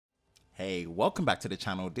Hey, welcome back to the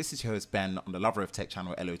channel. This is your host Ben on the Lover of Tech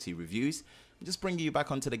channel LOT Reviews. I'm just bringing you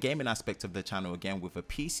back onto the gaming aspect of the channel again with a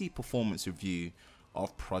PC performance review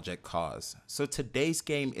of Project Cars. So today's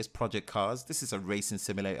game is Project Cars. This is a racing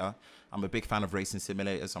simulator. I'm a big fan of racing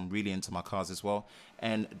simulators. I'm really into my cars as well.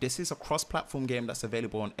 And this is a cross-platform game that's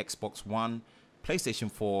available on Xbox One,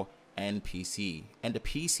 PlayStation 4, and PC. And the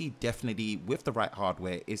PC definitely, with the right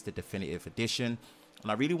hardware, is the definitive edition.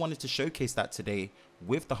 And I really wanted to showcase that today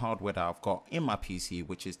with the hardware that I've got in my PC,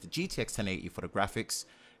 which is the GTX 1080 for the graphics.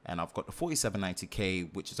 And I've got the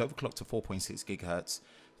 4790K, which is overclocked to 4.6 GHz,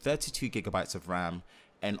 32 GB of RAM.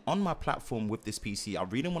 And on my platform with this PC, I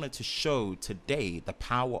really wanted to show today the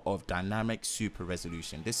power of dynamic super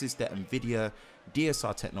resolution. This is the NVIDIA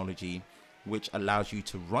DSR technology, which allows you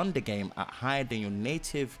to run the game at higher than your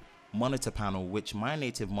native monitor panel, which my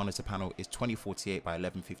native monitor panel is 2048 by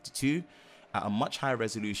 1152. At a much higher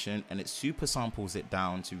resolution, and it super samples it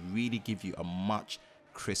down to really give you a much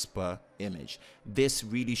crisper image. This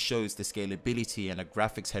really shows the scalability and the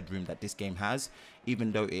graphics headroom that this game has.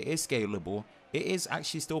 Even though it is scalable, it is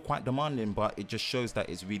actually still quite demanding, but it just shows that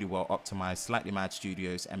it's really well optimized. Slightly Mad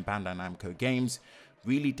Studios and Bandai Namco Games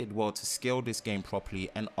really did well to scale this game properly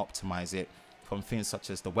and optimize it from things such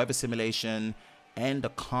as the weather simulation and the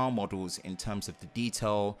car models in terms of the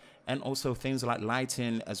detail, and also things like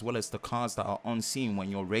lighting, as well as the cars that are on scene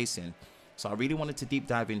when you're racing. So I really wanted to deep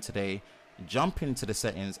dive in today, jump into the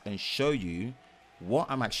settings and show you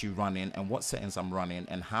what I'm actually running and what settings I'm running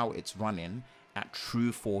and how it's running at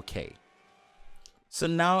true 4K. So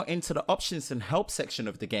now into the options and help section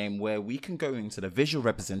of the game, where we can go into the visual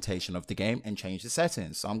representation of the game and change the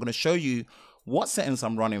settings. So I'm going to show you what settings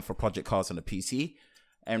I'm running for Project Cars on the PC.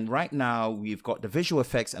 And right now we've got the visual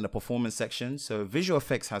effects and the performance section. So visual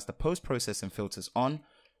effects has the post-processing filters on.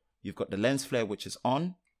 You've got the lens flare, which is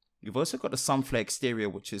on. You've also got the sun flare exterior,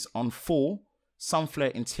 which is on full. Sun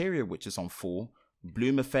flare interior, which is on full.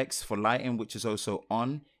 Bloom effects for lighting, which is also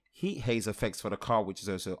on. Heat haze effects for the car, which is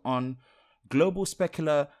also on. Global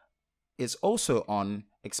specular is also on.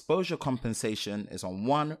 Exposure compensation is on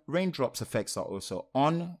 1. Raindrops effects are also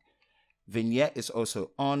on. Vignette is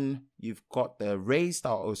also on. You've got the rays that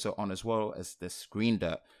are also on, as well as the screen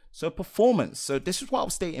dirt. So performance. So this is what I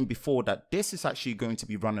was stating before, that this is actually going to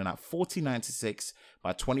be running at 4096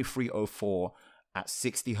 by 2304 at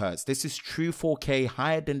 60 Hz. This is true 4K,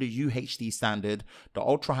 higher than the UHD standard, the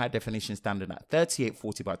ultra high definition standard at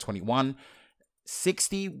 3840 by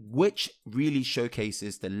 2160, which really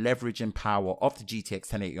showcases the leverage and power of the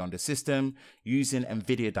GTX 1080 on the system using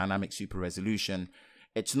NVIDIA Dynamic Super Resolution.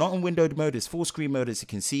 It's not in windowed mode, it's full screen mode, as you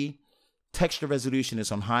can see. Texture resolution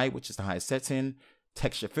is on high, which is the highest setting.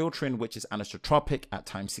 Texture filtering, which is anisotropic at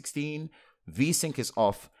times 16. VSync is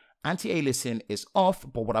off. Anti-aliasing is off,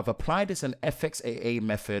 but what I've applied is an FXAA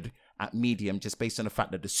method at medium, just based on the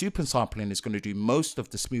fact that the super sampling is going to do most of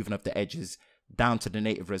the smoothing of the edges down to the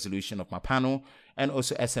native resolution of my panel. And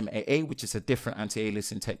also SMAA, which is a different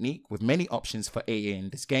anti-aliasing technique with many options for AA in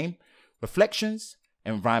this game. Reflections,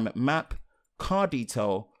 environment map, car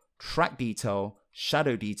detail, track detail,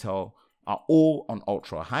 shadow detail are all on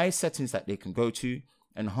ultra. Highest settings that they can go to.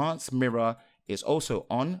 Enhanced mirror is also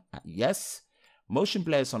on at yes. Motion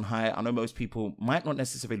blur is on high. I know most people might not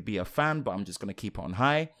necessarily be a fan, but I'm just going to keep it on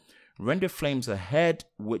high. Render flames ahead,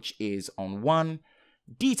 which is on 1.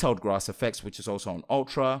 Detailed grass effects, which is also on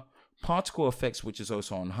ultra. Particle effects, which is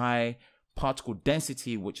also on high. Particle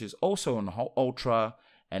density, which is also on ultra.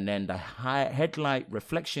 And then the high headlight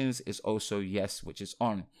reflections is also yes, which is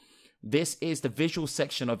on. This is the visual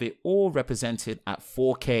section of it, all represented at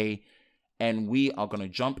 4K. And we are going to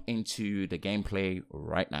jump into the gameplay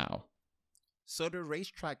right now. So the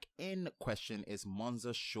racetrack in question is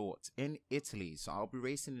Monza Short in Italy. So I'll be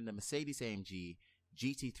racing in the Mercedes-AMG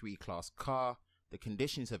GT3 class car. The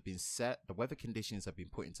conditions have been set. The weather conditions have been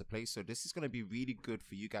put into place. So this is going to be really good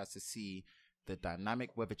for you guys to see the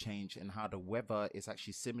dynamic weather change and how the weather is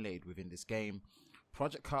actually simulated within this game.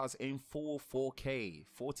 Project Cars in full 4K,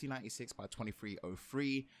 4096 by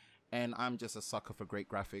 2303, and I'm just a sucker for great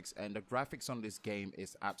graphics, and the graphics on this game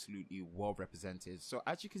is absolutely well represented. So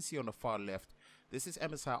as you can see on the far left, this is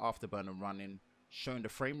MSI Afterburner running, showing the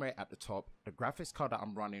frame rate at the top, the graphics card that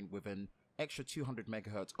I'm running with an extra 200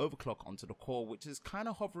 megahertz overclock onto the core, which is kind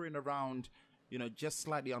of hovering around, you know, just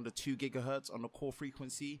slightly under 2 gigahertz on the core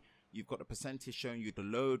frequency. You've got the percentage showing you the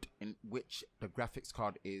load in which the graphics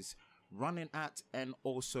card is running at, and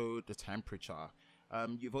also the temperature.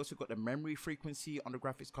 You've also got the memory frequency on the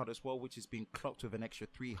graphics card as well, which is being clocked with an extra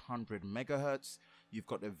 300 megahertz. You've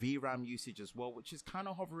got the VRAM usage as well, which is kind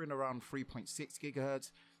of hovering around 3.6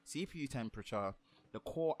 gigahertz. CPU temperature, the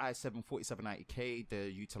Core i7-4790K,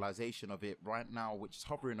 the utilization of it right now, which is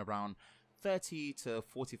hovering around 30 to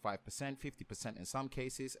 45%, 50% in some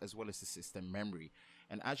cases, as well as the system memory.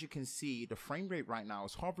 And as you can see, the frame rate right now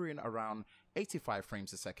is hovering around 85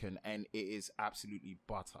 frames a second, and it is absolutely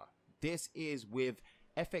butter. This is with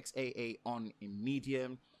FXAA on in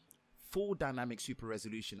medium, full dynamic super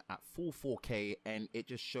resolution at full 4K, and it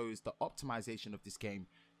just shows the optimization of this game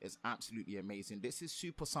is absolutely amazing. This is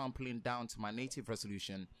super sampling down to my native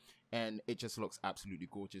resolution, and it just looks absolutely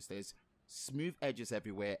gorgeous. There's smooth edges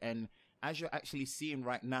everywhere, and as you're actually seeing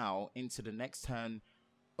right now, into the next turn,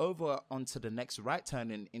 over onto the next right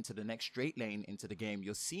turn and into the next straight lane into the game,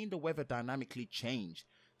 you're seeing the weather dynamically change.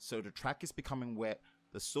 So the track is becoming wet,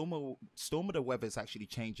 the storm of the weather is actually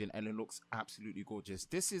changing, and it looks absolutely gorgeous.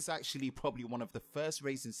 This is actually probably one of the first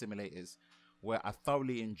racing simulators where I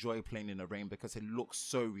thoroughly enjoy playing in the rain because it looks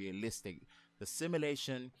so realistic. The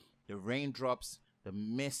simulation, the raindrops, the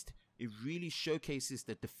mist, it really showcases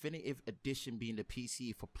the definitive edition being the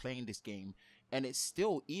PC for playing this game. And it's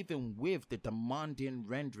still, even with the demanding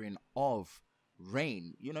rendering of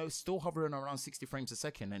rain, you know, still hovering around 60 frames a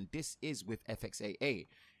second, and this is with FXAA.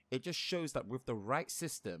 It just shows that with the right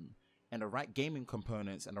system and the right gaming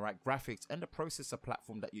components and the right graphics and the processor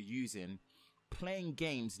platform that you're using, playing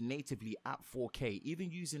games natively at 4K, even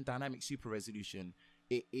using dynamic super resolution,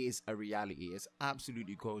 it is a reality. It's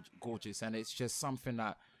absolutely gorgeous, and it's just something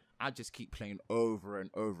that I just keep playing over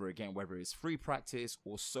and over again, whether it's free practice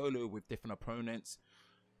or solo with different opponents,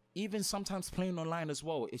 even sometimes playing online as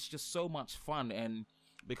well. It's just so much fun, and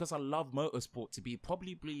because I love motorsport to be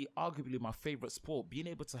probably arguably my favorite sport, being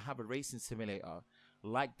able to have a racing simulator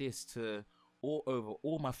like this to all over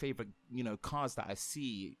all my favorite, you know, cars that I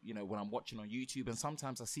see, you know, when I'm watching on YouTube and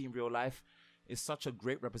sometimes I see in real life, is such a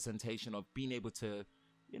great representation of being able to,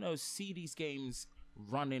 you know, see these games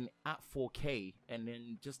running at 4K, and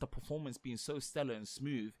then just the performance being so stellar and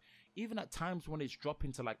smooth, even at times when it's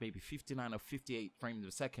dropping to like maybe 59 or 58 frames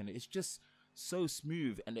a second. It's just so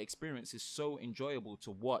smooth, and the experience is so enjoyable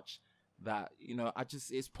to watch that, you know,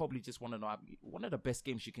 it's probably just one of the best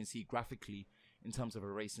games you can see graphically in terms of a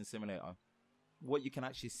racing simulator. What you can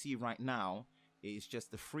actually see right now is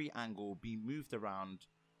just the free angle being moved around,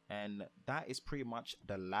 and that is pretty much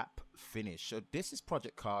the lap finish. So this is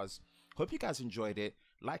Project Cars. Hope you guys enjoyed it.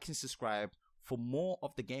 Like and subscribe for more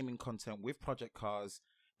of the gaming content with Project Cars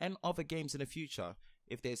and other games in the future.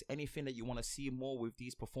 If there's anything that you want to see more with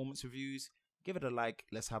these performance reviews, give it a like.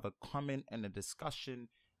 Let's have a comment and a discussion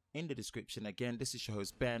in the description. Again, this is your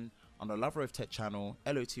host Ben on the Lover of Tech channel,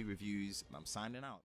 LOT Reviews, and I'm signing out.